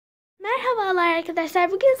Merhabalar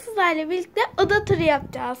arkadaşlar. Bugün sizlerle birlikte oda turu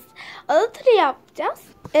yapacağız.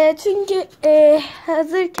 Çünkü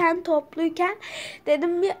hazırken, topluyken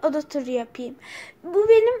dedim bir oda turu yapayım. Bu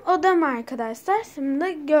benim odam arkadaşlar.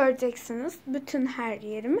 Şimdi göreceksiniz bütün her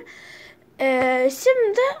yerimi.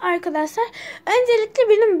 Şimdi arkadaşlar öncelikle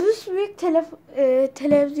benim büyük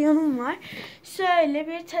televizyonum var. Şöyle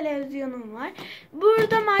bir televizyonum var.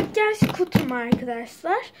 Burada makyaj kutum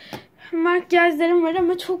arkadaşlar. Makyajlarım var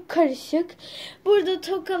ama çok karışık. Burada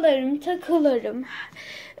tokalarım, takılarım.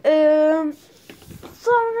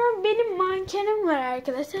 Sonra benim mankenim var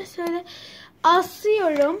arkadaşlar. Şöyle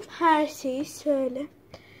asıyorum her şeyi şöyle.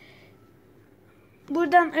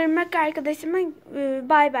 Buradan Irmak arkadaşıma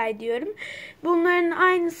bay bay diyorum. Bunların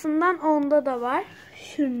aynısından onda da var.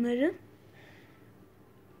 Şunların.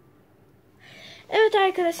 Evet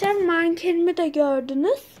arkadaşlar, mankenimi de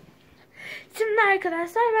gördünüz. Şimdi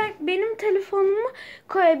arkadaşlar benim telefonumu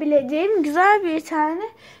koyabileceğim güzel bir tane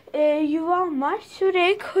yuvam var.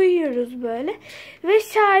 Şuraya koyuyoruz böyle. Ve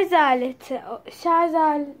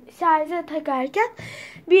şarja takarken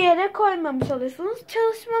bir yere koymamış oluyorsunuz.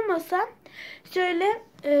 Çalışma masam. Şöyle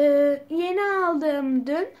yeni aldığım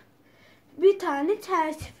dün bir tane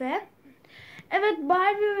çerçeve. Evet,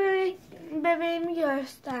 Barbie bebeğimi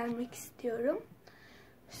göstermek istiyorum.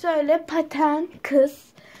 Şöyle paten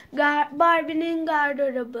kız. Barbie'nin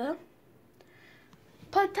gardırobu.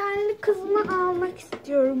 Patenli kızımı almak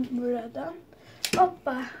istiyorum buradan.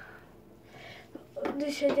 Hoppa.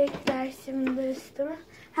 Düşecekler şimdi üstüme.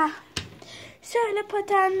 Şöyle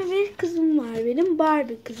patenli bir kızım var benim.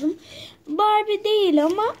 Barbie kızım. Barbie değil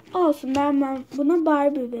ama olsun. Ben buna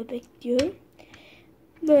Barbie bebek diyorum.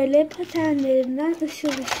 Böyle patenlerinden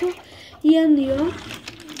ışıl ışıl yanıyor.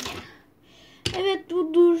 Evet,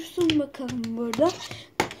 bu dursun bakalım burada.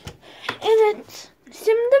 Evet.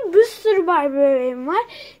 Şimdi bir sürü Barbie bebeğim var.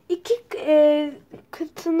 2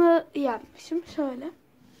 kıtını yapmışım. Şöyle.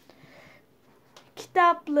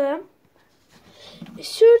 Kitaplığım.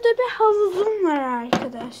 Şurada bir havuzum var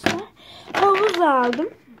arkadaşlar. Havuz aldım.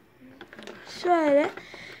 Şöyle.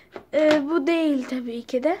 Bu değil tabii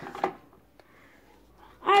ki de.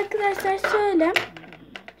 Arkadaşlar şöyle.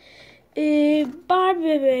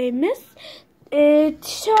 Barbie bebeğimiz.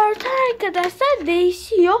 Tişört arkadaşlar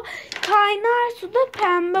değişiyor. Kaynar suda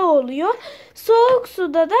pembe oluyor. Soğuk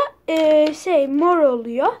suda da mor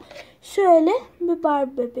oluyor. Şöyle bir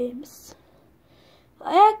Barbie bebeğimiz.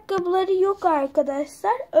 Ayakkabıları yok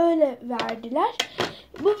arkadaşlar. Öyle verdiler.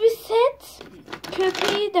 Bu bir set.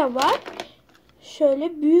 Köpeği de var.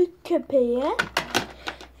 Şöyle büyük köpeği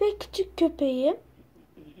ve küçük köpeği.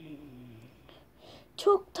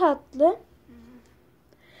 Çok tatlı.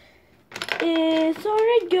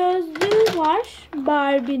 Sonra gözlüğü var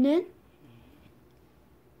Barbie'nin.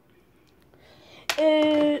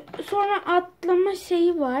 Sonra atlama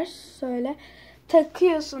şeyi var. Şöyle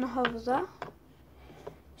takıyorsun havuza.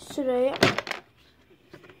 Şuraya.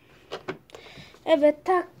 Evet,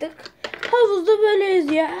 taktık. Havuzda böyle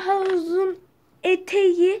yüzüyor. Havuzun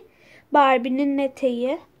eteği, Barbie'nin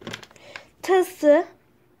eteği, tası,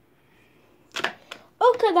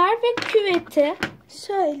 o kadar ve küveti.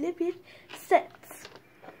 Şöyle bir set.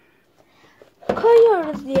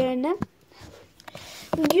 Koyuyoruz yerine.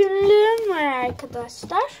 Günlüğüm var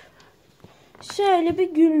arkadaşlar. Şöyle bir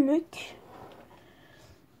günlük.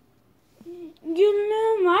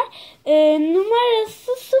 Günlüğüm var.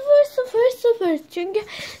 Numarası 000. Çünkü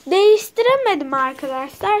değiştiremedim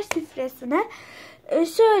arkadaşlar şifresini.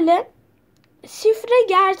 Şöyle. Şifre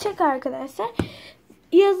gerçek arkadaşlar.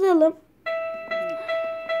 Yazalım.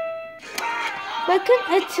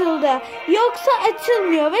 Bakın, açıldı. Yoksa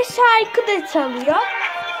açılmıyor ve şarkı da çalıyor.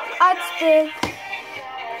 Açtık.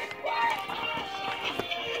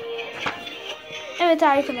 Evet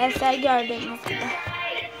arkadaşlar, gördüğünüz gibi.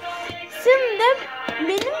 Şimdi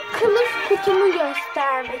benim kılıf kutumu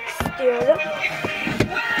göstermek istiyorum.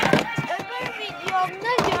 Öbür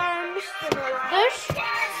videomda görmüşsünüzdür.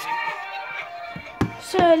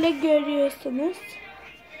 Şöyle görüyorsunuz.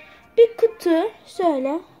 Bir kutu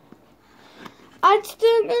şöyle.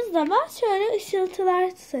 Açtığımız zaman şöyle ışıltılar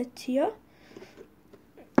saçıyor.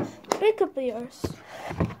 Ve kapıyoruz.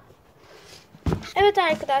 Evet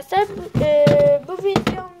arkadaşlar, bu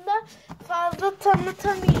videomda fazla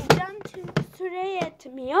tanıtamayacağım çünkü süre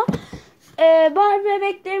yetmiyor. Barbie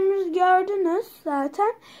bebeklerimizi gördünüz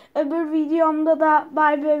zaten. Öbür videomda da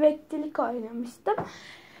Barbie bebekçilik oynamıştım.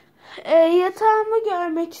 Yatağımı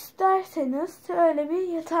görmek isterseniz şöyle bir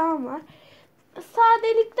yatağım var.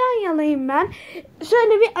 Sadelikten yanayım ben.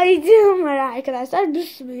 Şöyle bir ayıcığım var arkadaşlar.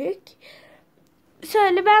 Büyük.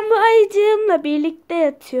 Şöyle ben bu ayıcığımla birlikte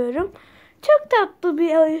yatıyorum. Çok tatlı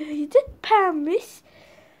bir ayıcık. Pembiş.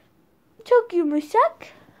 Çok yumuşak.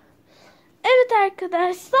 Evet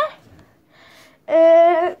arkadaşlar.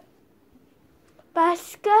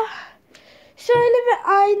 Başka şöyle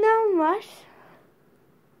bir aynam var.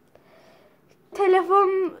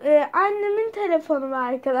 Annemin telefonu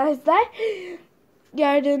var arkadaşlar.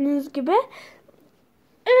 Gördüğünüz gibi.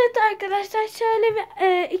 Evet arkadaşlar, şöyle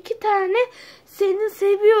bir iki tane seni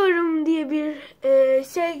seviyorum diye bir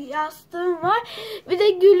yastığım var. Bir de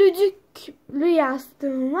gülücüklü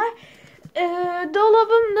yastığım var.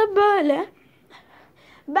 Dolabım da böyle.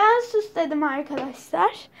 Ben süsledim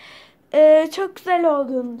arkadaşlar. Çok güzel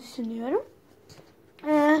olduğunu düşünüyorum.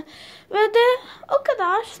 Ve de o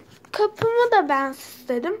kadar. Kapımı da ben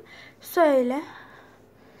süsledim. Şöyle.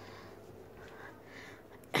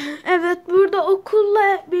 Evet, burada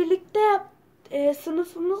okulla birlikte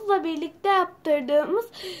sınıfımızla birlikte yaptırdığımız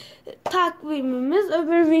takvimimiz.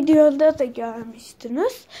 Öbür videoda da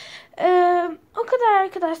görmüştünüz. O kadar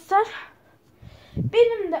arkadaşlar.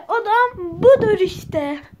 Benim de odam budur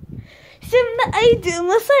işte. Şimdi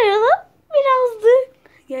ayıcığıma saralım birazcık.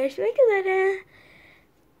 Görüşmek üzere.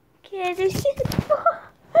 Görüşürüz.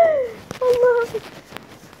 Allah'ım.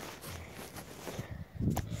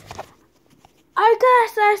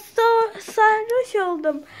 Arkadaşlar sarhoş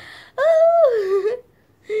oldum.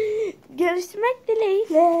 Görüşmek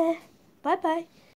dileğiyle. Bay bay.